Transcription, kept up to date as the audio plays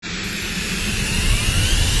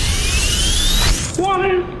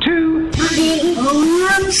watching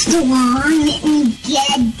Armstrong and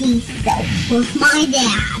Getty with my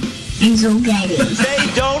dad, Enzo Getty.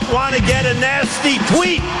 They don't want to get a nasty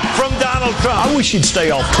tweet from Donald Trump. I wish he'd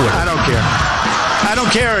stay off Twitter. I don't care. I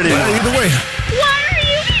don't care anymore. Either way. Why are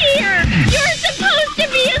you here? You're supposed to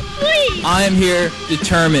be asleep. I am here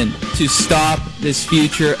determined to stop this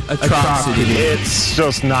future atrocity. It's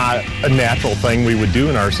just not a natural thing we would do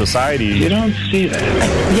in our society. You don't see that.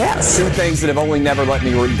 Yes. Two things that have only never let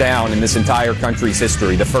me down in this entire country's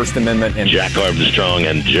history, the First Amendment and Jack Armstrong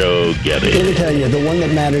and Joe Getty. Let me tell you, the one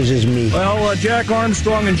that matters is me. Well, Jack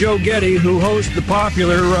Armstrong and Joe Getty, who host the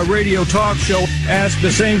popular radio talk show, asked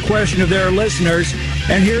the same question of their listeners,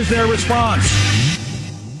 and here's their response.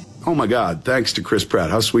 Oh, my God. Thanks to Chris Pratt.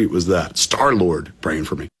 How sweet was that? Star-Lord praying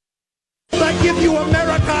for me. I give you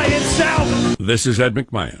America itself. This is Ed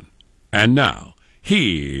McMahon. And now,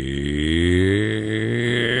 here's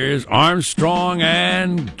Armstrong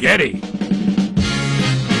and Getty.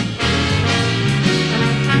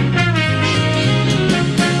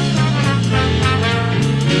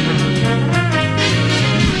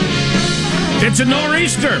 It's a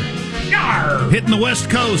nor'easter. Yarr! Hitting the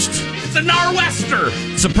West Coast. It's a nor'wester.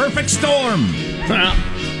 It's a perfect storm.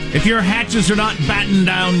 If your hatches are not battened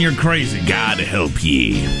down, you're crazy. God help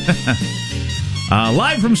ye.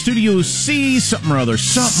 Live from Studio C, something or other.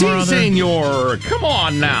 Senor, come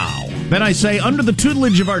on now. Then I say, under the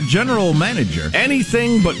tutelage of our general manager.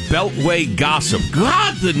 Anything but Beltway gossip.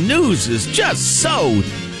 God, the news is just so...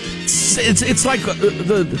 It's like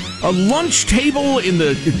a lunch table in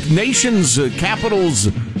the nation's capital's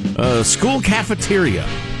school cafeteria.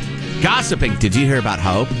 Gossiping. Did you hear about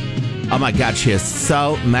Hope? Oh my God, she is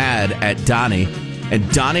so mad at Donnie.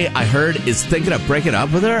 And Donnie, I heard, is thinking of breaking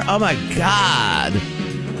up with her. Oh my God.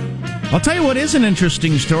 I'll tell you what is an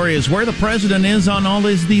interesting story is where the president is on all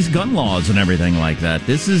these gun laws and everything like that.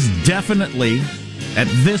 This is definitely, at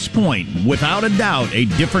this point, without a doubt, a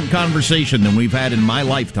different conversation than we've had in my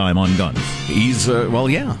lifetime on guns. He's, well,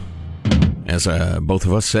 yeah. As both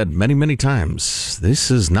of us said many, many times,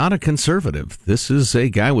 this is not a conservative. This is a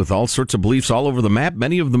guy with all sorts of beliefs all over the map,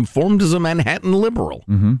 many of them formed as a Manhattan liberal.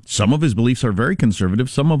 Mm-hmm. Some of his beliefs are very conservative.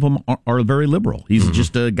 Some of them are very liberal. He's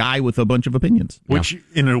just a guy with a bunch of opinions. Which,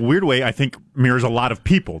 in a weird way, I think mirrors a lot of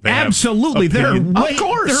people. They Absolutely. There are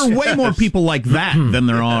way more people like that than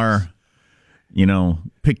there are,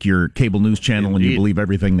 pick your cable news channel and you believe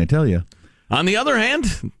everything they tell you. On the other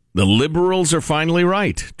hand... the liberals are finally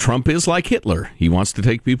right. Trump is like Hitler. He wants to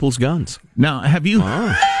take people's guns. Now, have you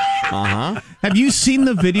have you seen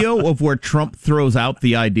the video of where Trump throws out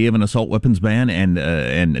the idea of an assault weapons ban and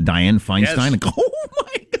Dianne Feinstein? Yes. Oh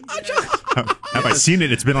my gosh! Have I seen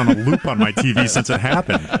it? It's been on a loop on my TV since it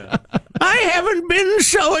happened. I haven't been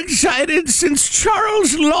so excited since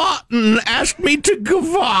Charles Lawton asked me to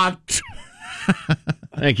gavotte.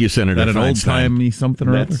 Thank you, Senator. Is that an old-timey something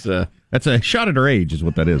or other? That's a shot at her age is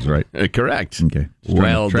what that is, right? Correct. Okay.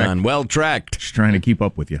 Well done. Well tracked. She's trying to keep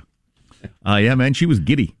up with you. Yeah, man, she was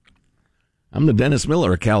giddy. I'm the Dennis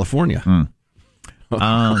Miller of California.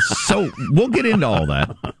 So we'll get into all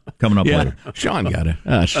that coming up later. Sean got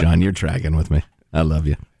it. Sean, you're tracking with me. I love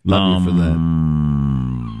you. Love you for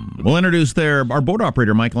that. We'll introduce our board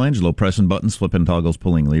operator, Michelangelo, pressing buttons, flipping toggles,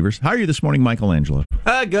 pulling levers. How are you this morning, Michelangelo?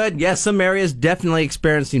 Good. Yes, some areas definitely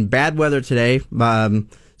experiencing bad weather today.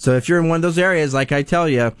 So if you're in one of those areas, like I tell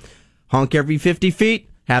you, honk every 50 feet,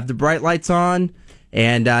 have the bright lights on,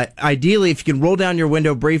 and ideally, if you can roll down your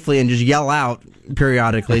window briefly and just yell out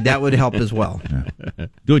periodically, that would help as well. Yeah.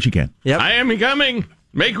 Do what you can. Yep. I am coming.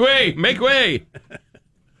 Make way. Make way.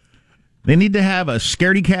 They need to have a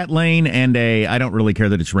scaredy cat lane and a I don't really care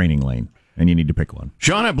that it's raining lane, and you need to pick one.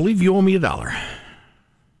 Sean, I believe you owe me $1.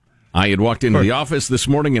 I had walked into the office this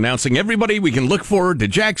morning announcing, everybody, we can look forward to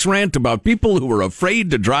Jack's rant about people who are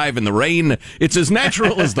afraid to drive in the rain. It's as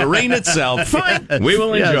natural as the rain itself. Fine. We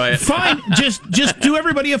will enjoy it. Fine. Just do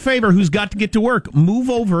everybody a favor who's got to get to work. Move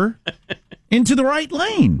over into the right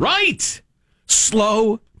lane. Right.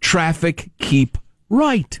 Slow traffic, keep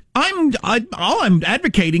right. All I'm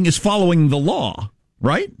advocating is following the law,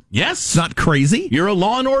 right? Yes. It's not crazy. You're a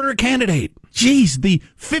law and order candidate. Jeez, the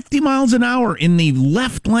 50 miles an hour in the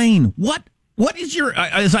left lane. What is your,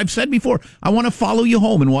 as I've said before, I want to follow you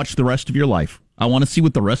home and watch the rest of your life. I want to see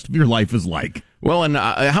what the rest of your life is like. Well, and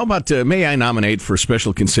how about, may I nominate for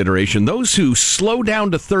special consideration those who slow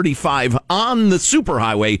down to 35 on the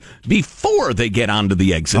superhighway before they get onto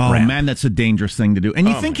the exit ramp? Oh, man, that's a dangerous thing to do. And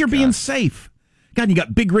you think you're being safe. God, you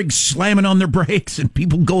got big rigs slamming on their brakes and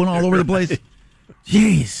people going all over the place.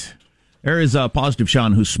 Jeez. There is a positive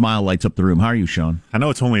Sean whose smile lights up the room. How are you, Sean? I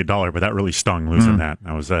know it's only $1, but that really stung losing that.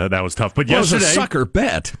 That was tough. But yesterday, it was a sucker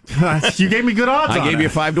bet. You gave me good odds. I gave you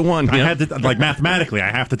 5-1. I had to, mathematically,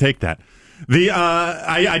 I have to take that.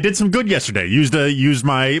 I did some good yesterday. Used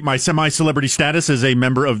my semi-celebrity status as a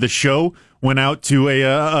member of the show. Went out to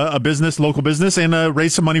a local business, and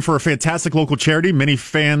raised some money for a fantastic local charity. Many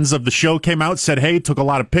fans of the show came out, said hey, took a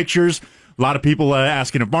lot of pictures. A lot of people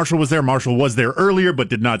asking if Marshall was there. Marshall was there earlier, but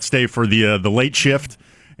did not stay for the late shift.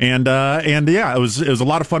 And it was a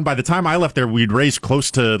lot of fun. By the time I left there, we'd raised close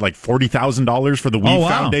to like $40,000 for the We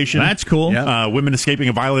Foundation. That's cool. Women Escaping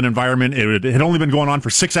a Violent Environment. It had only been going on for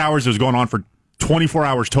 6 hours. It was going on for 24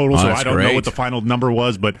 hours total. So I don't know what the final number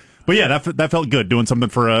was, but yeah, that felt good doing something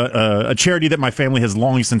for a charity that my family has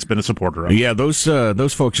long since been a supporter of. Yeah, those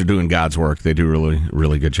folks are doing God's work. They do really,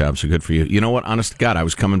 really good job. So good for you. You know what? Honest to God, I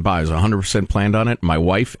was coming by. I was 100% planned on it. My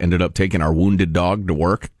wife ended up taking our wounded dog to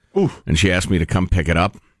work, and she asked me to come pick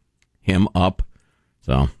him up.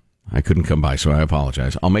 So I couldn't come by, so I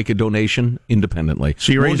apologize. I'll make a donation independently.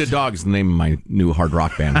 So Wounded Dog is the name of my new hard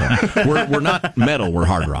rock band. We're not metal, we're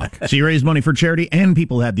hard rock. So you raised money for charity, and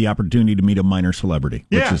people had the opportunity to meet a minor celebrity,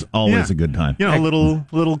 which is always a good time. You know,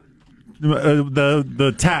 little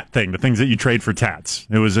the tat thing, the things that you trade for tats.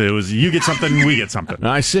 It was you get something, we get something.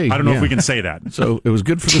 I see. I don't know if we can say that. So it was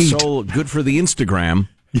good for the soul, good for the Instagram.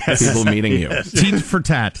 Yes. People meeting you. Yes. Teat for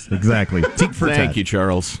tat. Exactly. Teat for tat. Thank you,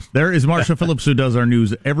 Charles. There is Marshall Phillips, who does our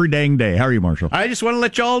news every dang day. How are you, Marshall? I just want to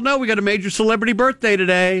let you all know we got a major celebrity birthday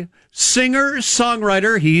today. Singer,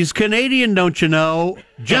 songwriter, he's Canadian, don't you know?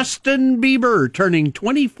 Justin Bieber, turning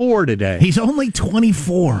 24 today. He's only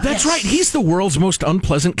 24. That's right. He's the world's most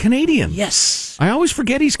unpleasant Canadian. Yes. I always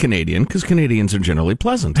forget he's Canadian, because Canadians are generally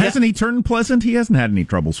pleasant. Hasn't he turned pleasant? He hasn't had any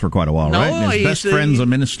troubles for quite a while, right? And his best friend's a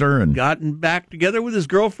minister. And gotten back together with his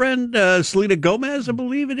girlfriend, Selena Gomez, I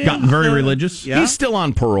believe it is. Gotten very religious. Yeah. He's still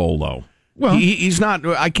on parole, though. Well, he's not.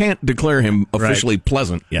 I can't declare him officially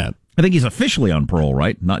pleasant yet. I think he's officially on parole,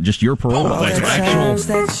 right? Not just your parole, but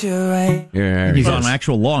Yeah, he's on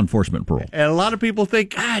actual law enforcement parole. And a lot of people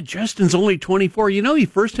think, Justin's only 24. You know, he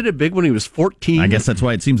first hit it big when he was 14. I guess that's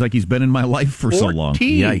why it seems like he's been in my life for so long.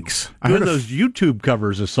 Yikes. Doing those YouTube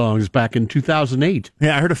covers of songs back in 2008.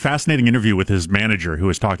 Yeah, I heard a fascinating interview with his manager who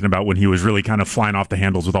was talking about when he was really kind of flying off the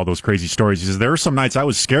handles with all those crazy stories. He says, there were some nights I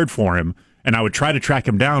was scared for him, and I would try to track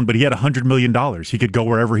him down, but he had $100 million. He could go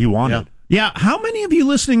wherever he wanted. Yeah, how many of you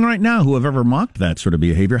listening right now who have ever mocked that sort of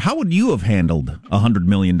behavior, how would you have handled $100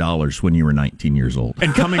 million when you were 19 years old?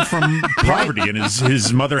 And coming from poverty, and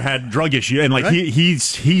his mother had drug issue, and he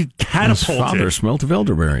catapulted. His father smelt of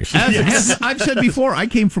elderberries. As I've said before, I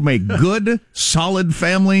came from a good, solid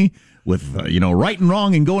family with, right and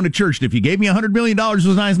wrong and going to church. And if you gave me $100 million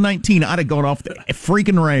when I was 19, I'd have gone off the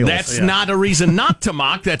freaking rails. That's not a reason not to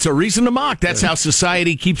mock. That's a reason to mock. That's how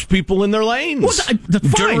society keeps people in their lanes. Well,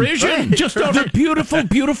 derision. Just the beautiful,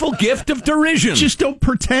 beautiful gift of derision. Just don't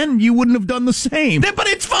pretend you wouldn't have done the same. But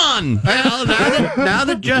it's fun. Well, now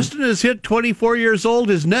that Justin has hit 24 years old,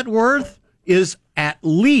 his net worth is at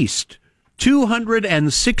least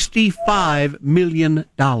 $265 million.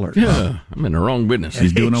 Yeah, I'm in the wrong business.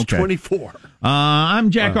 He's doing okay. 24. I'm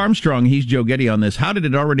Jack Armstrong. He's Joe Getty on this. How did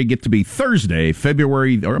it already get to be Thursday, it's a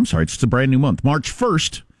brand new month, March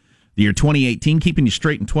 1st, the year 2018, keeping you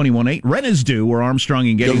straight in 21.8. Rent is due. We're Armstrong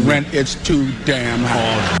and Getty. The rent is too damn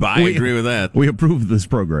high. I agree with that. We approve this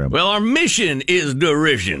program. Well, our mission is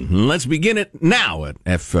derision. Let's begin it now,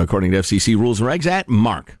 according to FCC rules and regs, at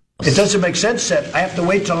Mark. It doesn't make sense that I have to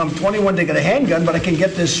wait till I'm 21 to get a handgun, but I can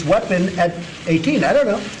get this weapon at 18. I don't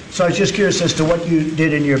know. So I was just curious as to what you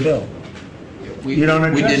did in your bill. You don't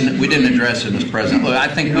address it? We didn't address it, Mr. President. Look, I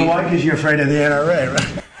think you know why? Because you're afraid of the NRA,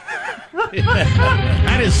 right?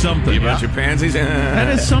 That is something. You bunch of pansies.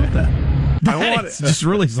 That is something. It's just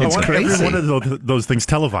really I want crazy. every one of those things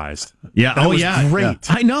televised. Yeah. That was great.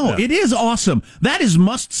 Yeah. I know. Yeah. It is awesome. That is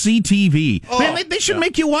must-see TV. Man, they should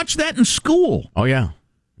make you watch that in school. Oh, yeah.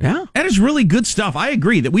 Yeah. That is really good stuff. I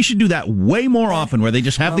agree that we should do that way more often, where they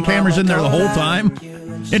just have the cameras in there the whole time.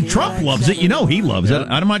 And Trump loves it. You know he loves it.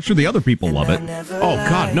 I'm not sure the other people love it. Oh,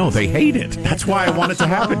 God, no, they hate it. That's why I want it to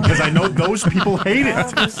happen, because I know those people hate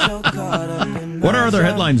it. What are other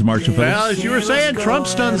headlines, Marshall? Well, as you were saying, Trump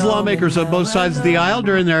stuns lawmakers on both sides of the aisle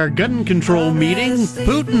during their gun control meeting.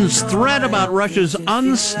 Putin's threat about Russia's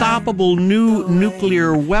unstoppable new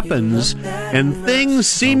nuclear weapons. And things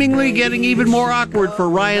seemingly getting even more awkward for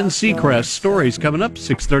Ryan Seacrest. Stories coming up,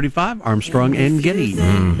 6:35, Armstrong and Getty.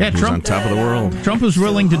 Yeah, Trump on top of the world. Trump was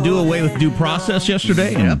willing to do away with due process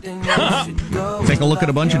yesterday and take a look at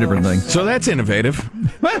a bunch of different things. So that's innovative.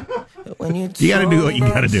 You got to do what you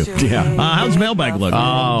got to do. Yeah. How's mailbag looking?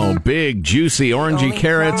 Oh, big, juicy, orangey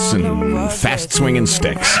carrots and fast swinging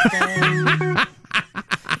sticks.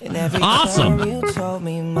 Awesome.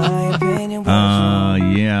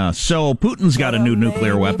 Yeah. So Putin's got a new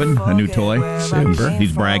nuclear weapon, a new toy.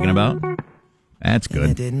 He's bragging about. That's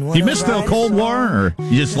good. Do you miss the Cold War, or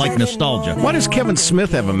you just like nostalgia? Why does Kevin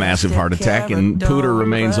Smith have a massive heart attack and Pooter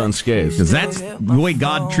remains unscathed? Because that's the way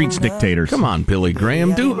God treats dictators. Come on, Billy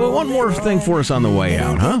Graham. Do one more thing for us on the way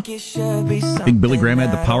out, huh? Think Billy Graham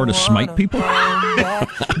had the power to smite people? I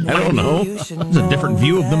don't know. It's a different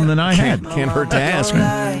view of them than I had. Can't hurt to ask.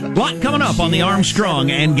 A lot coming up on the Armstrong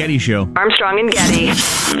and Getty Show. Armstrong and Getty.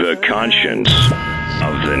 The conscience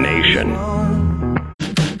of the nation.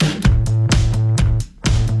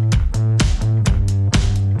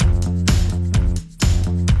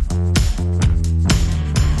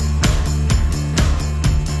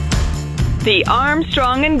 The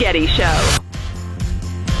Armstrong and Getty Show.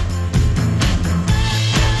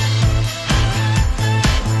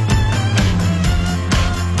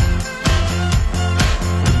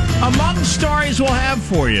 Among stories we'll have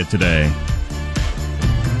for you today.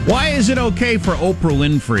 Why is it okay for Oprah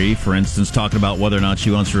Winfrey, for instance, talking about whether or not she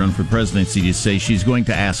wants to run for presidency, to say she's going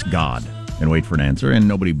to ask God and wait for an answer, and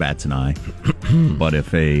nobody bats an eye? But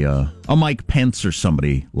if a Mike Pence or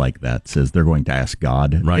somebody like that says they're going to ask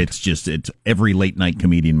God, right. it's every late night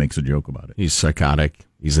comedian makes a joke about it. He's psychotic.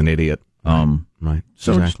 He's an idiot. Right.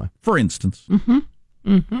 So, exactly. For instance, I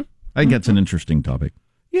think that's an interesting topic.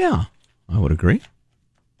 Yeah, I would agree.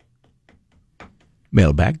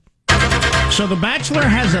 Mailbag. So the Bachelor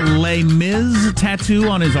has a Les Mis tattoo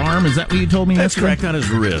on his arm. Is that what you told me? That's correct. On his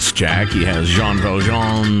wrist, Jack. He has Jean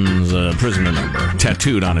Valjean's prisoner number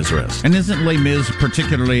tattooed on his wrist. And isn't Les Mis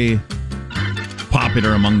particularly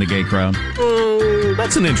popular among the gay crowd?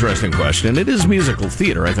 That's an interesting question. It is musical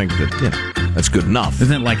theater. I think that that's good enough.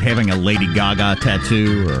 Isn't it like having a Lady Gaga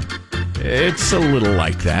tattoo? Or it's a little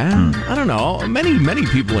like that. I don't know. Many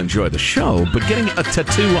people enjoy the show, but getting a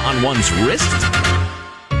tattoo on one's wrist?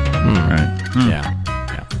 Right. Yeah.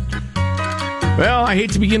 Well, I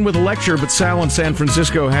hate to begin with a lecture, but Sal in San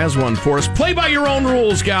Francisco has one for us. Play by your own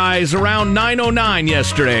rules, guys. Around 9:09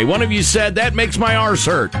 yesterday, one of you said, "That makes my arse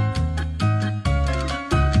hurt."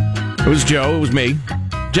 It was Joe. It was me.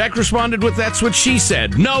 Jack responded with, "That's what she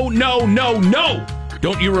said." No, no, no, no.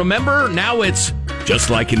 Don't you remember? Now it's just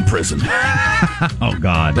like in prison. Oh,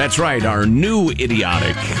 God. That's right. Our new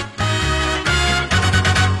idiotic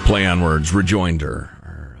play on words rejoinder.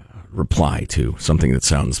 Reply to something that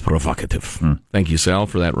sounds provocative. Thank you, Sal,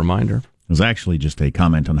 for that reminder. It was actually just a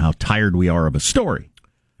comment on how tired we are of a story,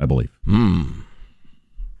 I believe. Here's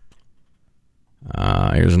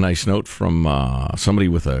a nice note from somebody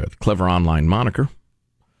with a clever online moniker.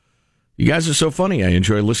 You guys are so funny. I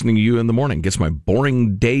enjoy listening to you in the morning. Gets my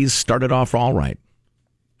boring days started off all right.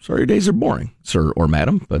 Sorry your days are boring, sir or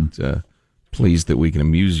madam, but pleased that we can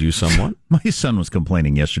amuse you somewhat. My son was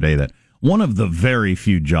complaining yesterday that one of the very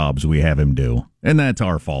few jobs we have him do, and that's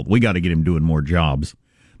our fault. We got to get him doing more jobs.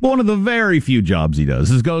 But one of the very few jobs he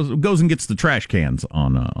does is goes and gets the trash cans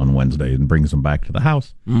on Wednesday and brings them back to the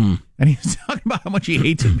house. And he's talking about how much he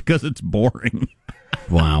hates it because it's boring.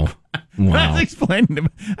 Wow. I was explaining to him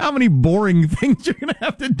how many boring things you're going to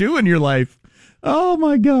have to do in your life. Oh,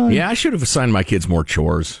 my God. Yeah, I should have assigned my kids more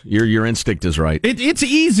chores. Your instinct is right. It's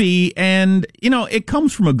easy, and, it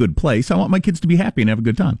comes from a good place. I want my kids to be happy and have a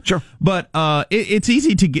good time. Sure. But it's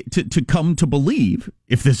easy to get to come to believe,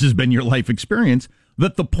 if this has been your life experience,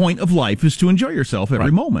 that the point of life is to enjoy yourself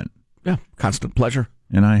every moment. Yeah, constant pleasure.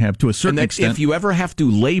 And I have, to a certain extent... if you ever have to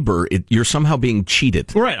labor, you're somehow being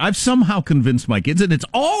cheated. Right. I've somehow convinced my kids, and it's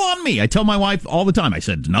all on me. I tell my wife all the time, I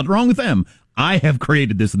said, there's nothing wrong with them. I have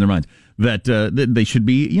created this in their minds, that they should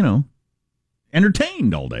be,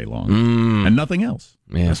 entertained all day long and nothing else.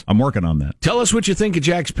 Yes. I'm working on that. Tell us what you think of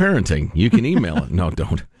Jack's parenting. You can email it. No,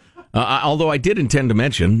 don't. Although I did intend to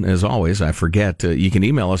mention, as always, I forget, you can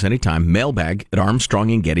email us anytime,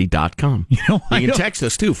 mailbag@armstrongandgetty.com. You can text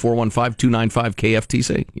us, too,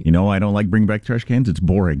 415-295-KFTC. I don't like bringing back trash cans. It's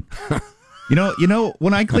boring. When I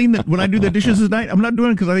when I do the dishes at night, I'm not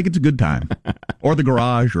doing it because I think it's a good time. Or the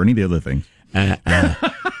garage or any of the other things. I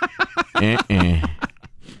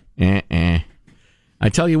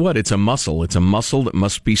tell you what, it's a muscle. It's a muscle that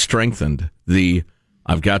must be strengthened.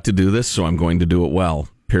 I've got to do this, so I'm going to do it well,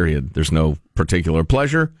 period. There's no particular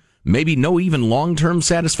pleasure, maybe no even long-term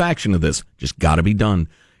satisfaction of this. Just got to be done.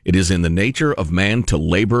 It is in the nature of man to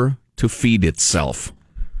labor to feed itself.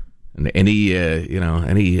 And any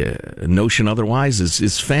notion otherwise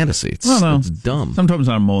is fantasy. It's dumb. Sometimes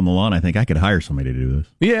I'm mowing the lawn, I think I could hire somebody to do this.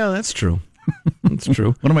 Yeah, that's true. That's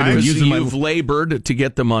true. What am I doing? You've labored to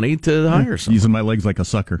get the money to hire someone. Using my legs like a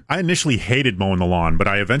sucker. I initially hated mowing the lawn, but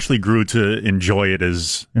I eventually grew to enjoy it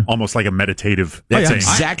as almost like a meditative thing. That's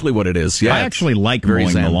exactly what it is. Yeah, I actually like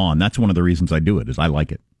mowing the lawn. That's one of the reasons I do it, is I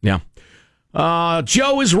like it. Yeah.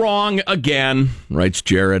 Joe is wrong again, writes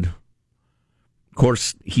Jared. Of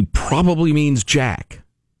course, he probably means Jack.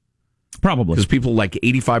 Probably. Because people like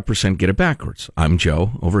 85% get it backwards. I'm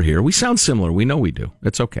Joe over here. We sound similar. We know we do.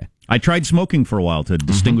 It's okay. I tried smoking for a while to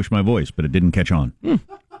distinguish my voice, but it didn't catch on.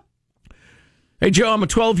 Hey, Joe, I'm a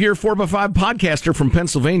 12-year 4x5 podcaster from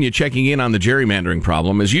Pennsylvania checking in on the gerrymandering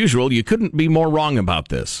problem. As usual, you couldn't be more wrong about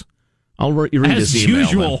this. I'll read his email.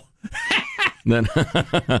 As usual. Then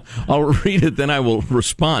I'll read it, then I will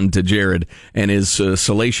respond to Jared and his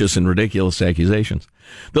salacious and ridiculous accusations.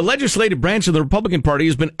 The legislative branch of the Republican Party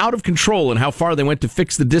has been out of control in how far they went to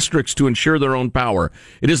fix the districts to ensure their own power.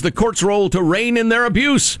 It is the court's role to rein in their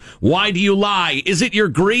abuse. Why do you lie? Is it your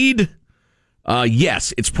greed?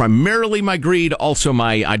 Yes, it's primarily my greed, also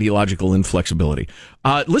my ideological inflexibility.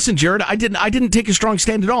 Listen, Jared, I didn't take a strong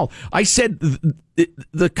stand at all. I said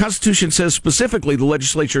the Constitution says specifically the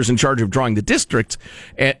legislature is in charge of drawing the districts,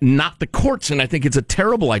 not the courts, and I think it's a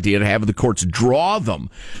terrible idea to have the courts draw them.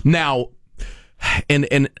 Now,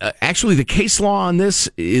 and actually the case law on this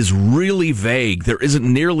is really vague. There isn't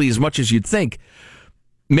nearly as much as you'd think.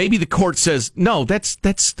 Maybe the court says, no, that's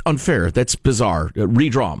unfair. That's bizarre.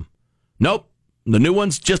 Redraw them. Nope. The new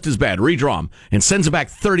one's just as bad. Redraw them. And sends it back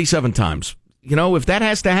 37 times. You know, if that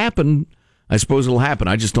has to happen, I suppose it'll happen.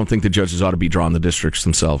 I just don't think the judges ought to be drawing the districts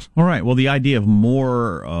themselves. All right. Well, the idea of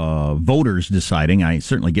more voters deciding, I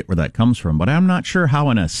certainly get where that comes from. But I'm not sure how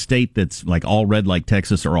in a state that's like all red like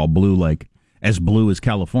Texas or all blue like as blue as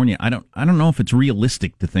California, I don't know if it's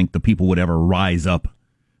realistic to think the people would ever rise up,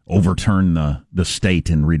 overturn the state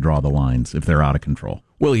and redraw the lines if they're out of control.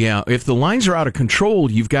 Well, yeah, if the lines are out of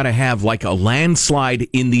control, you've got to have like a landslide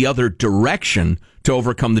in the other direction to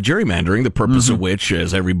overcome the gerrymandering, the purpose of which,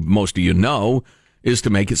 as most of you know, is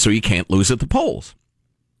to make it so you can't lose at the polls.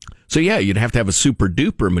 So, yeah, you'd have to have a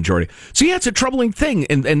super-duper majority. So, yeah, it's a troubling thing,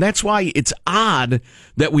 and that's why it's odd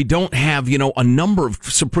that we don't have, a number of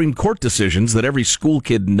Supreme Court decisions that every school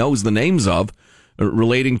kid knows the names of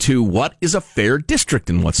relating to what is a fair district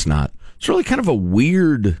and what's not. It's really kind of a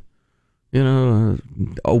weird,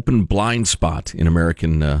 open blind spot in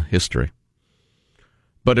American history.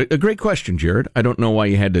 But a great question, Jared. I don't know why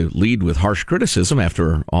you had to lead with harsh criticism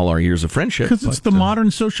after all our years of friendship. Because it's the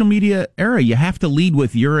modern social media era. You have to lead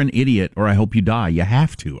with, you're an idiot, or I hope you die. You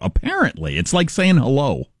have to. Apparently. It's like saying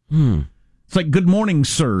hello. It's like good morning,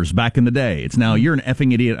 sirs, back in the day. It's now, you're an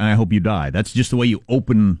effing idiot, and I hope you die. That's just the way you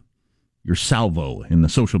open your salvo in the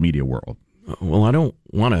social media world. Well, I don't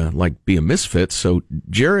want to be a misfit, so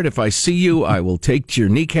Jared, if I see you, I will take to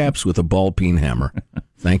your kneecaps with a ball-peen hammer.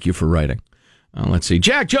 Thank you for writing. Let's see.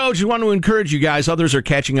 Jack Joe, just want to encourage you guys. Others are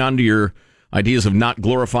catching on to your ideas of not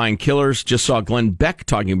glorifying killers. Just saw Glenn Beck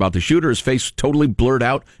talking about the shooter. His face totally blurred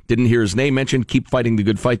out. Didn't hear his name mentioned. Keep fighting the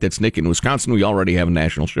good fight. That's Nick in Wisconsin. We already have a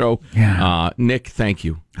national show. Yeah. Nick, thank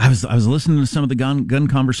you. I was listening to some of the gun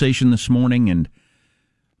conversation this morning, and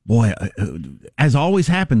boy, as always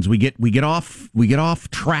happens, we get off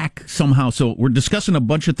track somehow. So we're discussing a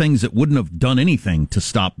bunch of things that wouldn't have done anything to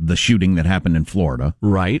stop the shooting that happened in Florida.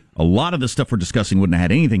 Right. A lot of the stuff we're discussing wouldn't have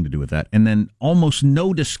had anything to do with that. And then almost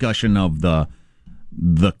no discussion of the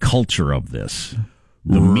culture of this.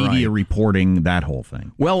 The media reporting, that whole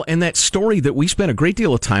thing. Well, and that story that we spent a great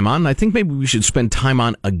deal of time on, I think maybe we should spend time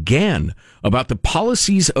on again, about the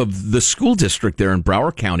policies of the school district there in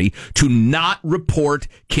Broward County to not report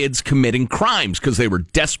kids committing crimes because they were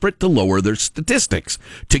desperate to lower their statistics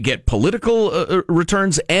to get political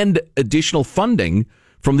returns and additional funding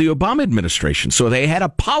from the Obama administration. So they had a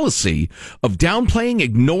policy of downplaying,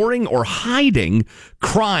 ignoring, or hiding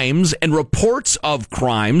crimes and reports of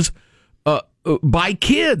crimes by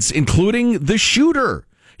kids, including the shooter.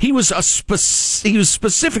 He was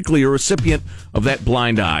specifically a recipient of that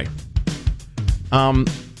blind eye.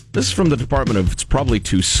 This is from the Department of It's Probably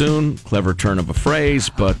Too Soon. Clever turn of a phrase,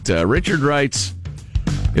 but Richard writes,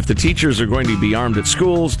 if the teachers are going to be armed at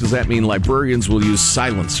schools, does that mean librarians will use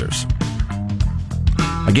silencers?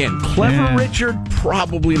 Again, clever Richard,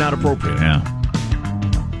 probably not appropriate. Yeah.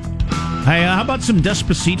 Hey, how about some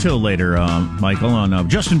Despacito later, Michael, on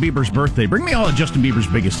Justin Bieber's birthday? Bring me all of Justin Bieber's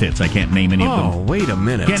biggest hits. I can't name any of them. Oh, wait a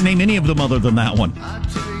minute. Can't name any of them other than that one.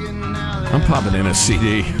 I'm popping in a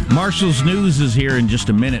CD. Marshall's News is here in just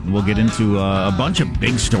a minute, and we'll get into a bunch of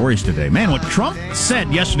big stories today. Man, what Trump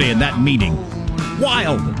said yesterday in that meeting,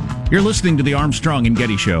 wild. You're listening to the Armstrong and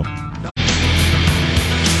Getty Show.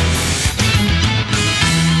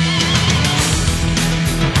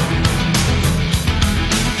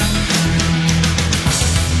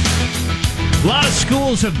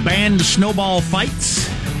 schools have banned snowball fights.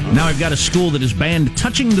 Now I've got a school that has banned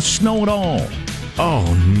touching the snow at all.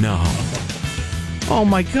 Oh, no. Oh,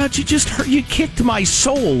 my God, you kicked my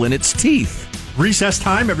soul in its teeth. Recess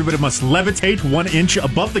time, everybody must levitate 1 inch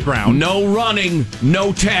above the ground. No running,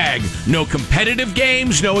 no tag, no competitive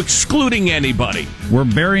games, no excluding anybody. We're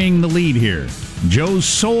burying the lead here. Joe's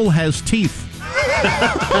soul has teeth.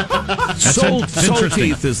 Soul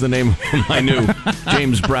Teeth is the name of my new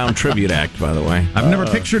James Brown tribute act, by the way. I've never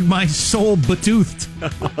pictured my soul betoothed.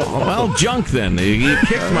 Well, junk then. You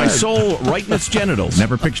kicked my soul right in its genitals.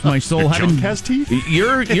 Never pictured my soul having... Junk has teeth?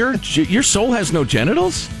 Your soul has no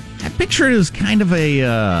genitals? I picture it as kind of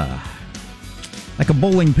like a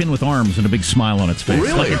bowling pin with arms and a big smile on its face.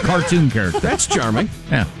 Really? Like a cartoon character. That's charming.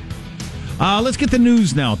 Yeah. Let's get the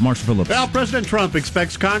news now with Marshall Phillips. Well, President Trump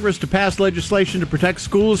expects Congress to pass legislation to protect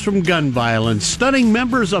schools from gun violence, stunning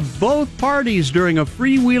members of both parties during a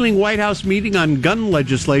freewheeling White House meeting on gun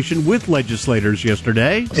legislation with legislators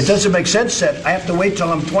yesterday. It doesn't make sense that I have to wait till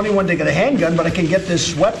I'm 21 to get a handgun, but I can get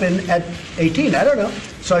this weapon at 18. I don't know.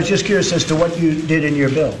 So I was just curious as to what you did in your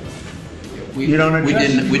bill. You don't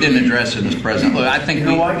address we didn't address it, Mr. President. Look, I think you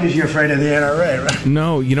know why? Because you're afraid of the NRA, right?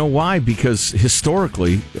 No, you know why? Because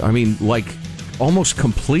historically, I mean, like almost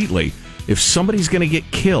completely, if somebody's going to get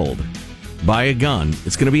killed by a gun,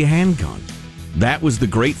 it's going to be a handgun. That was the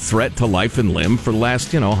great threat to life and limb for the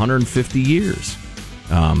last, 150 years.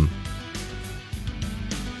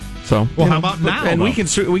 So, well, how about now? And we can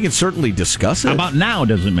certainly discuss it. How about now?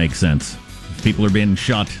 Doesn't make sense. People are being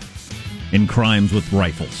shot in crimes with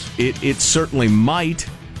rifles. It certainly might.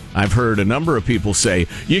 I've heard a number of people say,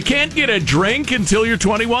 you can't get a drink until you're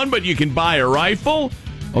 21, but you can buy a rifle.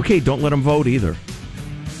 Okay, don't let them vote either.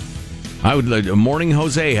 Morning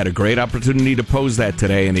Jose had a great opportunity to pose that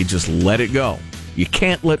today, and he just let it go. You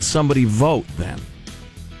can't let somebody vote then.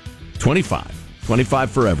 25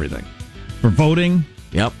 for everything. For voting?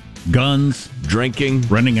 Yep. Guns? Drinking?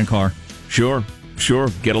 Renting a car? Sure.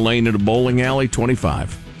 Get a lane at a bowling alley,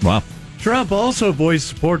 25. Wow. Trump also voiced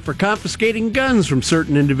support for confiscating guns from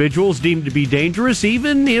certain individuals deemed to be dangerous,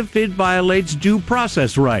 even if it violates due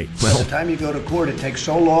process rights. By the time you go to court, it takes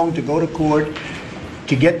so long to go to court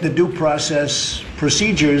to get the due process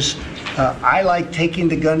procedures. I like taking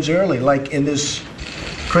the guns early, like in this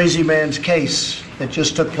crazy man's case that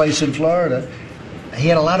just took place in Florida. He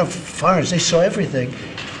had a lot of firearms. They saw everything.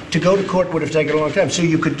 To go to court would have taken a long time. So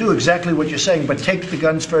you could do exactly what you're saying, but take the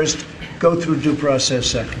guns first, go through due process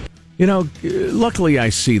second. Luckily I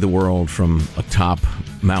see the world from atop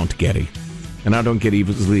Mount Getty, and I don't get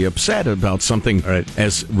easily upset about something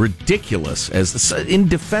as ridiculous, as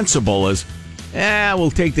indefensible as, we'll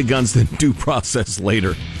take the guns then due process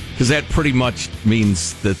later, because that pretty much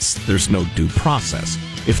means that there's no due process.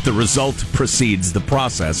 If the result precedes the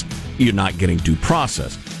process, you're not getting due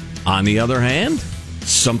process. On the other hand,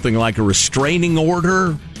 something like a restraining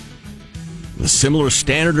order, a similar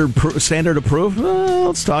standard of proof,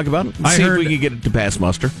 let's talk about it. See if we can get it to pass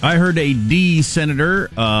muster. I heard a D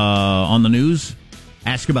senator on the news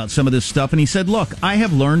ask about some of this stuff, and he said, look, I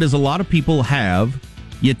have learned, as a lot of people have,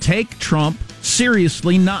 you take Trump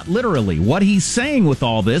seriously, not literally. What he's saying with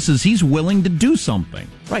all this is he's willing to do something.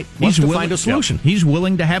 Right. He's willing to find a solution. Yep. He's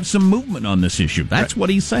willing to have some movement on this issue. That's what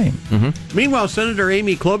he's saying. Mm-hmm. Meanwhile, Senator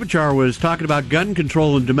Amy Klobuchar was talking about gun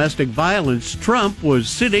control and domestic violence. Trump was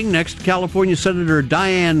sitting next to California Senator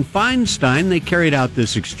Dianne Feinstein. They carried out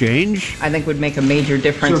this exchange. I think would make a major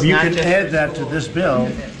difference. So if you could add that to this bill,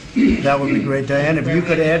 that would be great, Dianne. If you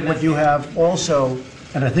could add what you have also,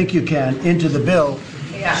 and I think you can, into the bill.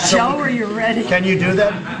 Yeah. So Joe, are you ready? Can you do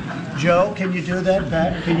that? Joe, can you do that,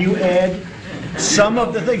 Pat? Can you add some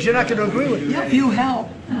of the things? You're not going to agree with me. Yeah, you help.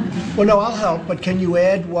 Well, no, I'll help, but can you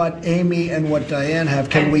add what Amy and what Dianne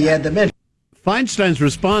have? Can we add them in? Feinstein's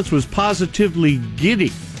response was positively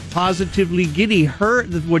giddy. Positively giddy.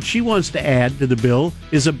 What she wants to add to the bill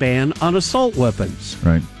is a ban on assault weapons.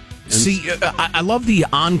 Right. See, I love the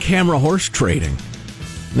on-camera horse trading.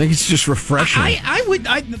 I think it's just refreshing.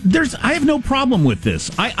 I have no problem with this.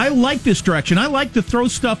 I like this direction. I like to throw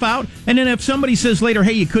stuff out, and then if somebody says later,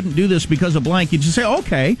 hey, you couldn't do this because of blank, you just say,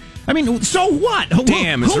 okay. I mean, so what?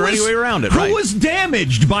 Damn, is there any way around it? Who was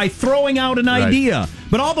damaged by throwing out an idea?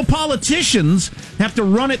 But all the politicians have to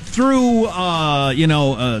run it through,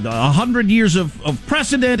 100 years of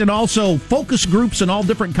precedent, and also focus groups and all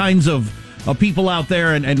different kinds of people out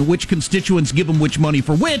there, and which constituents give them which money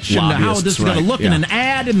for which, and how this is going to look in an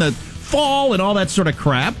ad in the fall, and all that sort of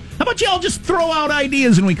crap. How about y'all just throw out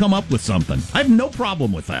ideas and we come up with something? I have no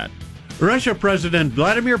problem with that. Russia President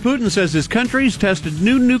Vladimir Putin says his country's tested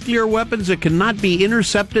new nuclear weapons that cannot be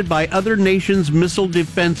intercepted by other nations' missile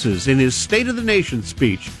defenses. In his State of the Nation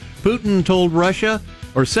speech, Putin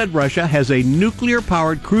said Russia has a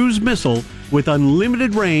nuclear-powered cruise missile with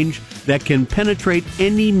unlimited range that can penetrate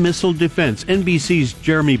any missile defense. NBC's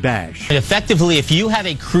Jeremy Bash. Effectively, if you have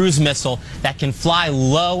a cruise missile that can fly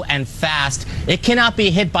low and fast, it cannot be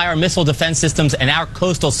hit by our missile defense systems, and our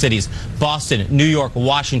coastal cities, Boston, New York,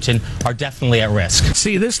 Washington, are definitely at risk.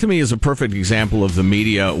 See, this to me is a perfect example of the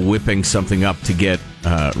media whipping something up to get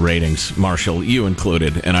ratings. Marshall, you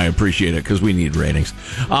included, and I appreciate it because we need ratings.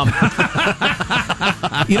 From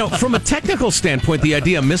a technical standpoint, the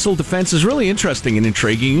idea of missile defense is really interesting and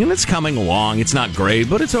intriguing, and it's coming along. It's not great,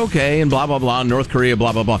 but it's okay, and blah, blah, blah, North Korea,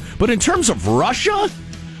 blah, blah, blah. But in terms of Russia,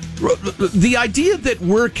 the idea that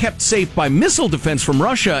we're kept safe by missile defense from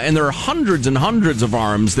Russia, and there are hundreds and hundreds of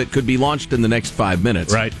arms that could be launched in the next 5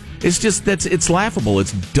 minutes. Right. It's just, it's laughable.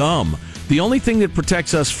 It's dumb. The only thing that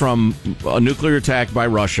protects us from a nuclear attack by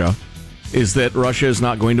Russia is that Russia is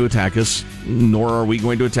not going to attack us, nor are we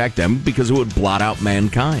going to attack them, because it would blot out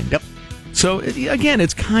mankind. Yep. So, again,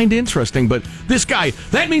 it's kind of interesting, but this guy,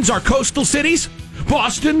 that means our coastal cities,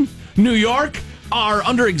 Boston, New York, are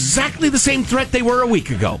under exactly the same threat they were a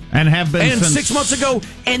week ago. And have been since 6 months ago,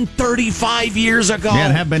 and 35 years ago. Yeah,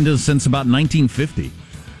 and have been since about 1950.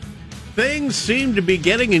 Things seem to be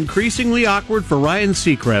getting increasingly awkward for Ryan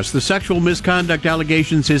Seacrest. The sexual misconduct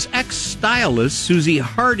allegations his ex-stylist, Susie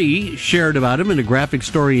Hardy, shared about him in a graphic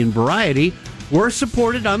story in Variety were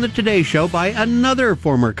supported on the Today Show by another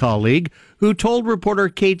former colleague who told reporter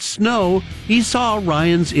Kate Snow he saw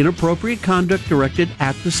Ryan's inappropriate conduct directed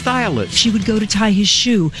at the stylist. She would go to tie his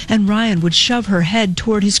shoe, and Ryan would shove her head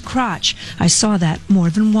toward his crotch. I saw that more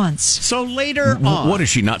than once. So later on... What, does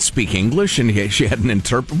she not speak English and she had an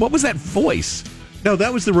interpreter? What was that voice? No,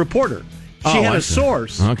 that was the reporter. She had a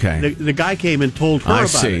source. Okay. The guy came and told her about it. I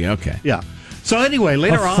see, okay. Yeah. So anyway,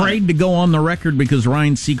 later on... Afraid to go on the record because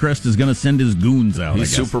Ryan Seacrest is going to send his goons out.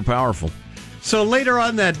 He's super powerful. So later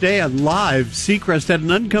on that day on Live, Seacrest had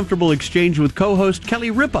an uncomfortable exchange with co-host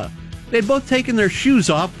Kelly Ripa. They'd both taken their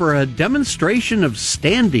shoes off for a demonstration of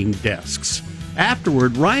standing desks.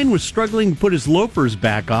 Afterward, Ryan was struggling to put his loafers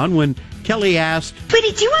back on when Kelly asked,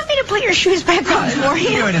 Sweetie, do you want me to put your shoes back on for you?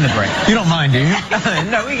 Do it in the break. You don't mind, do you?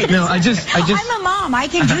 No, we can. No, I just. I'm a mom. I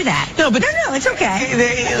can do that. No, it's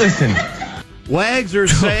okay. Listen. Wags are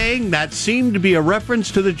saying that seemed to be a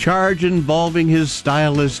reference to the charge involving his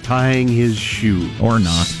stylist tying his shoe. Or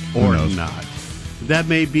not. Or not. That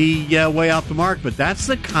may be way off the mark, but that's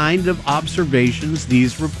the kind of observations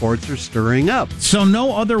these reports are stirring up. So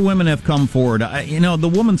no other women have come forward.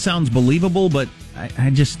 The woman sounds believable, but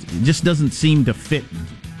it just doesn't seem to fit.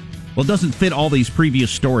 Well, it doesn't fit all these previous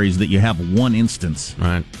stories that you have one instance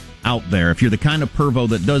out there. If you're the kind of pervo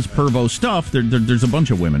that does pervo stuff, there's a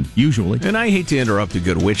bunch of women, usually. And I hate to interrupt a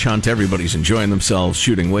good witch hunt. Everybody's enjoying themselves,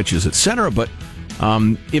 shooting witches, etc. But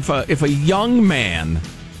if a young man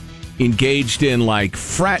engaged in like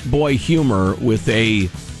frat boy humor with a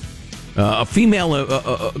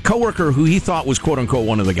female coworker who he thought was quote unquote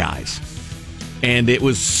one of the guys, and it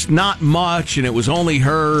was not much, and it was only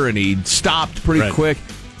her, and he stopped pretty quick,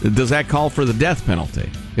 does that call for the death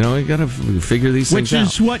penalty? You got to figure these things out.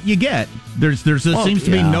 Which is what you get. There seems to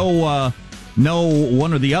be no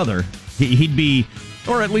one or the other. He'd be...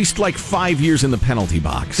 Or at least like 5 years in the penalty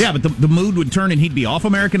box. Yeah, but the mood would turn and he'd be off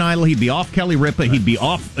American Idol, he'd be off Kelly Ripa, he'd be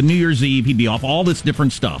off New Year's Eve, he'd be off all this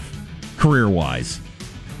different stuff, career-wise.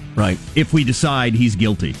 Right. If we decide he's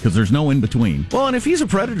guilty, because there's no in-between. Well, and if he's a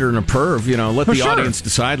predator and a perv, let the audience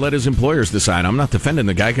decide, let his employers decide. I'm not defending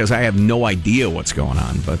the guy because I have no idea what's going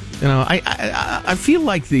on. But, I feel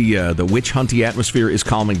like the witch hunty atmosphere is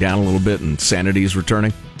calming down a little bit and sanity is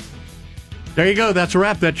returning. There you go. That's a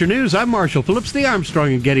wrap. That's your news. I'm Marshall Phillips, the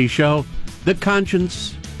Armstrong and Getty Show, the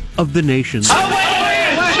conscience of the nation.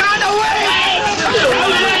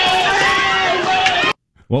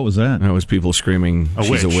 What was that? That was people screaming,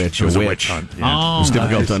 she's a witch. It was a witch hunt. Yeah. It was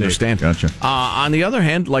difficult to understand. Gotcha. On the other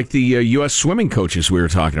hand, like the U.S. swimming coaches we were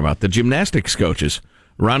talking about, the gymnastics coaches,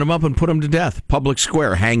 round them up and put them to death. Public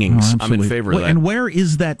square, hangings. I'm in favor of that. And where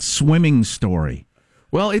is that swimming story?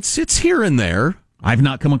 Well, it's here and there. I've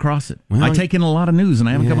not come across it. Well, I take in a lot of news, and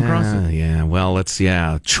I haven't come across it. Yeah, well,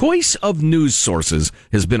 choice of news sources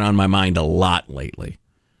has been on my mind a lot lately.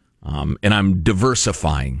 And I'm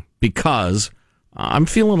diversifying because I'm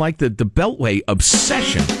feeling like the Beltway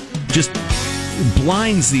obsession just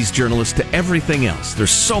blinds these journalists to everything else.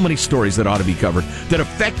 There's so many stories that ought to be covered that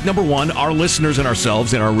affect, number one, our listeners and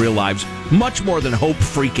ourselves in our real lives much more than Hope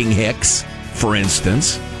freaking Hicks, for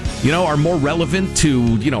instance. are more relevant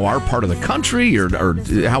to, our part of the country or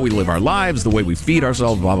how we live our lives, the way we feed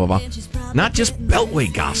ourselves, blah, blah, blah. Not just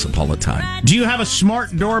Beltway gossip all the time. Do you have a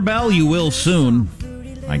smart doorbell? You will soon,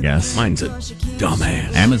 I guess. Mine's a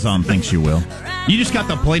dumbass. Amazon thinks you will. You just got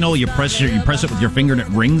the plain old, you press it with your finger and it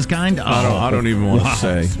rings kind? I don't even want to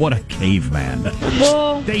say. What a caveman.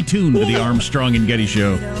 Stay tuned to the Armstrong and Getty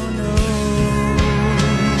Show.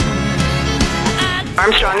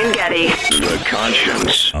 Armstrong and Getty. The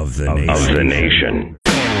conscience of the nation.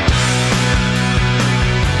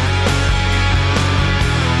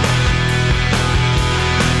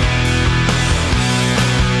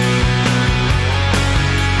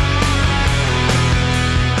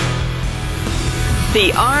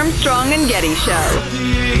 The Armstrong and Getty Show.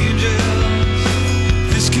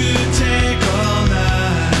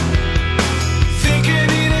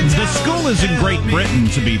 The school is in Great Britain,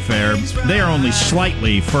 to be fair. They are only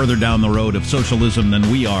slightly further down the road of socialism than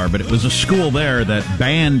we are, but it was a school there that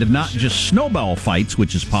banned not just snowball fights,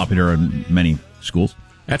 which is popular in many schools.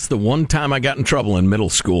 That's the one time I got in trouble in middle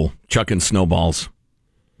school, chucking snowballs.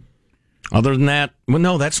 Other than that, well,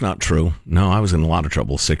 no, that's not true. No, I was in a lot of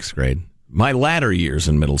trouble 6th grade. My latter years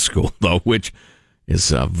in middle school, though, which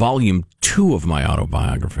is volume 2 of my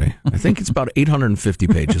autobiography. I think it's about 850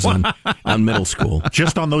 pages on middle school.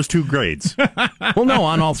 Just on those 2 grades? Well, no,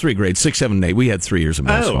 on all 3 grades, 6, 7, and 8. We had 3 years of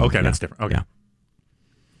middle school. Oh, okay, that's different. Okay.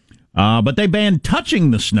 Yeah. But they banned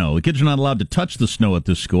touching the snow. The kids are not allowed to touch the snow at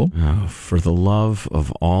this school. Oh, for the love of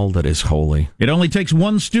all that is holy. It only takes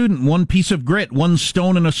one student, one piece of grit, one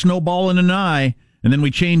stone and a snowball in an eye. And then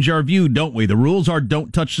we change our view, don't we? The rules are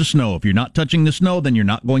don't touch the snow. If you're not touching the snow, then you're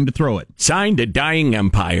not going to throw it. Signed a dying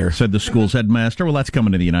empire, said the school's headmaster. Well, that's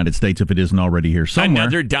coming to the United States if it isn't already here somewhere.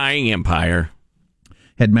 Another dying empire.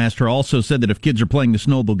 Headmaster also said that if kids are playing the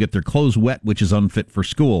snow, they'll get their clothes wet, which is unfit for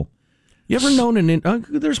school. You ever known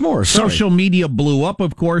there's more. Sorry. Social media blew up,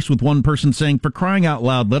 of course, with one person saying, for crying out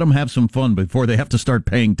loud, let them have some fun before they have to start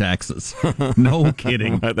paying taxes. No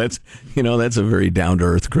kidding. That's a very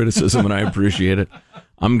down-to-earth criticism, and I appreciate it.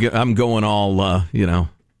 I'm going all, all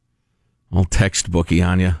textbooky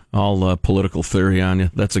on you, all political theory on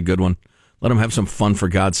you. That's a good one. Let them have some fun, for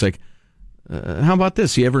God's sake. How about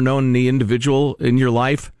this? You ever known the individual in your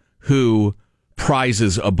life who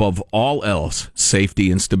prizes above all else safety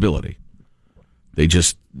and stability?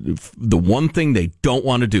 The one thing they don't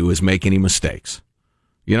want to do is make any mistakes.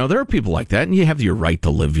 There are people like that, and you have your right to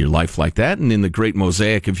live your life like that. And in the great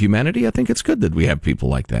mosaic of humanity, I think it's good that we have people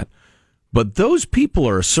like that. But those people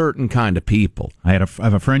are a certain kind of people. I have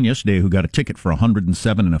a friend yesterday who got a ticket for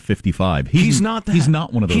 107 and a 55. He's not that. He's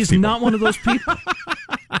not one of those people. He's not one of those people.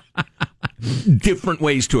 Different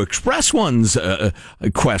ways to express one's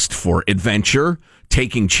quest for adventure,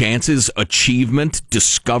 taking chances, achievement,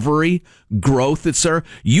 discovery, growth, etc.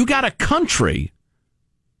 You got a country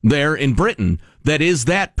there in Britain that is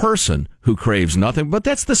that person who craves nothing, but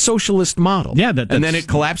that's the socialist model. Yeah, and then it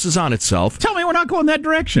collapses on itself. Tell me we're not going that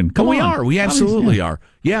direction. Come on. We are. We absolutely are.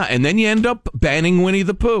 Yeah, and then you end up banning Winnie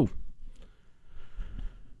the Pooh.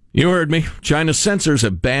 You heard me. China's censors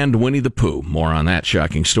have banned Winnie the Pooh. More on that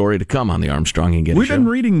shocking story to come on the Armstrong and Getty Show. We've been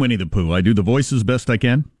reading Winnie the Pooh. I do the voices best I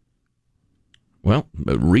can. Well,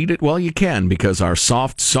 read it while you can, because our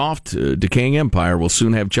soft, decaying empire will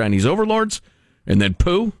soon have Chinese overlords, and then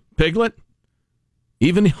Pooh, Piglet,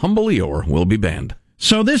 even humble Eeyore will be banned.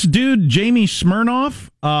 So this dude, Jamie Smirnoff,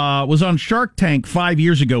 was on Shark Tank 5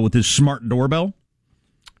 years ago with his smart doorbell.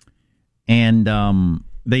 And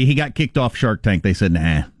he got kicked off Shark Tank. They said,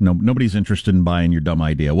 nobody's interested in buying your dumb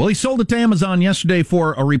idea. Well, he sold it to Amazon yesterday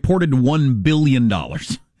for a reported $1 billion.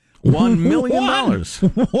 $1 million.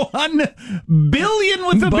 $1 billion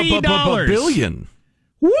with a B dollars. Billion.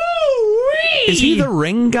 Woo-wee! Is he the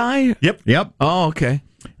Ring guy? Yep. Oh, okay.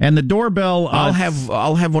 And the doorbell, I'll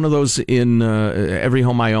have one of those in every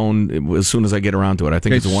home I own as soon as I get around to it. I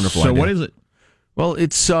think it's a wonderful idea. So what is it? Well,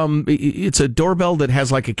 it's a doorbell that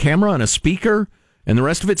has like a camera and a speaker and the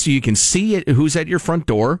rest of it, so you can see who's at your front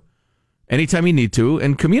door anytime you need to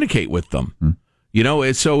and communicate with them.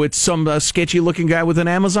 So it's some sketchy looking guy with an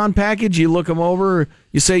Amazon package. You look him over.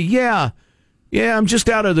 You say, "Yeah, I'm just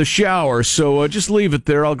out of the shower, so just leave it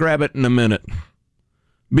there. I'll grab it in a minute.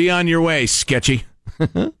 Be on your way, sketchy."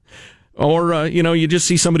 Or, you just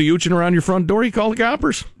see somebody ooching around your front door, you call the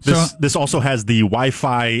coppers. This also has the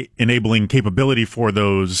Wi-Fi enabling capability for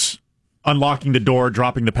those unlocking the door,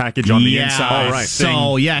 dropping the package on the inside. Oh, right.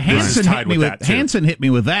 So, Hanson hit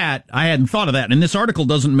me with that. I hadn't thought of that. And this article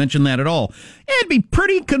doesn't mention that at all. It'd be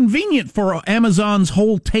pretty convenient for Amazon's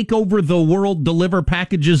whole take over the world, deliver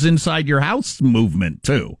packages inside your house movement,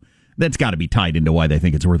 too. That's got to be tied into why they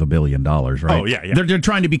think it's worth $1 billion, right? Oh, yeah. They're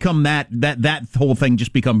trying to become that whole thing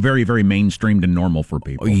just become very, very mainstreamed and normal for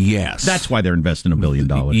people. Yes. That's why they're investing $1 billion.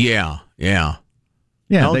 Yeah.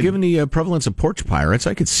 Well, given the prevalence of porch pirates,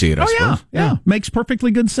 I could see it, I suppose. Yeah. Makes perfectly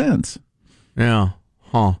good sense. Yeah.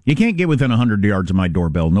 Huh. You can't get within 100 yards of my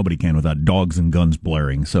doorbell. Nobody can without dogs and guns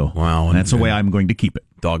blaring. So that's the way I'm going to keep it.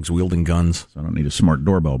 Dogs wielding guns. So I don't need a smart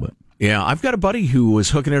doorbell, but... Yeah, I've got a buddy who was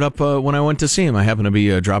hooking it up when I went to see him. I happened to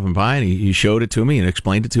be dropping by, and he showed it to me and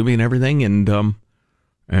explained it to me and everything.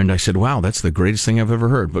 And I said, wow, that's the greatest thing I've ever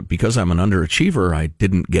heard. But because I'm an underachiever, I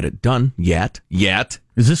didn't get it done yet.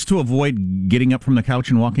 Is this to avoid getting up from the couch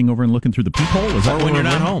and walking over and looking through the peephole? Is that or when you're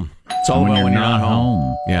not home. It's all about when you're not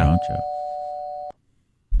home. Yeah. Gotcha.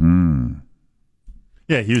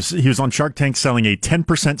 Yeah, he was on Shark Tank selling a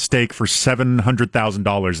 10% stake for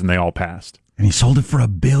 $700,000, and they all passed. And he sold it for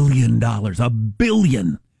 $1 billion. $1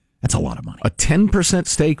 billion. That's a lot of money. A 10%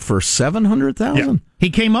 stake for $700,000? Yeah. He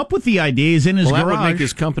came up with the idea. He's in his garage. That would make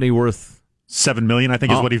his company worth $7 million, I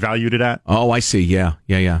think, is what he valued it at. Oh, I see. Yeah.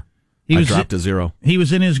 I dropped to zero. He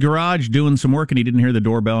was in his garage doing some work, and he didn't hear the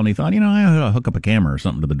doorbell, and he thought, I ought to hook up a camera or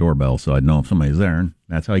something to the doorbell so I'd know if somebody's there. And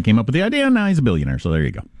that's how he came up with the idea, and now he's a billionaire. So there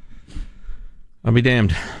you go. I'll be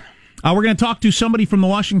damned. We're going to talk to somebody from the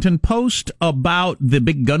Washington Post about the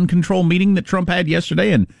big gun control meeting that Trump had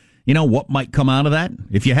yesterday and, what might come out of that.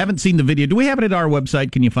 If you haven't seen the video, do we have it at our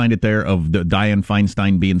website? Can you find it there of Dianne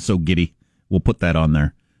Feinstein being so giddy? We'll put that on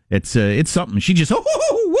there. It's something. She just,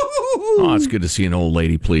 Oh, it's good to see an old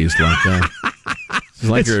lady pleased like that. It's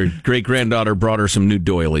like her great-granddaughter brought her some new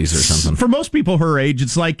doilies or something. For most people her age,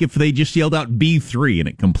 it's like if they just yelled out B3 and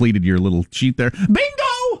it completed your little sheet there.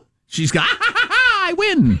 Bingo! She's got, I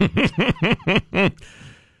win.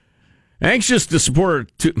 Anxious to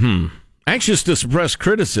suppress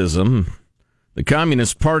criticism, the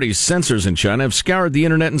Communist Party's censors in China have scoured the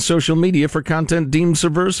internet and social media for content deemed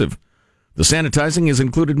subversive. The sanitizing has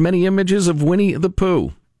included many images of Winnie the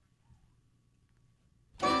Pooh.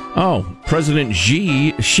 Oh, President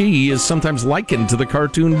Xi is sometimes likened to the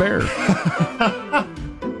cartoon bear.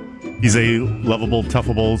 He's a lovable,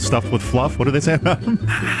 toughable, stuffed with fluff. What do they say about him?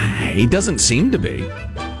 He doesn't seem to be.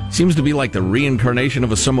 Seems to be like the reincarnation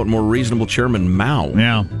of a somewhat more reasonable Chairman Mao.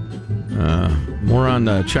 Yeah. More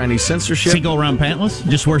on Chinese censorship. Does he go around pantless?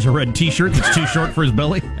 Just wears a red T-shirt that's too short for his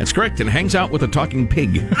belly? That's correct, and hangs out with a talking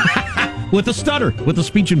pig. With a stutter, with a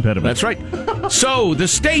speech impediment. That's right. So, the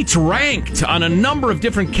states ranked on a number of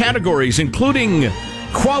different categories, including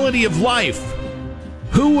quality of life.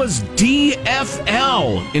 Who was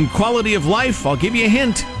DFL in quality of life? I'll give you a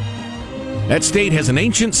hint. That state has an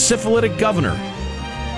ancient syphilitic governor.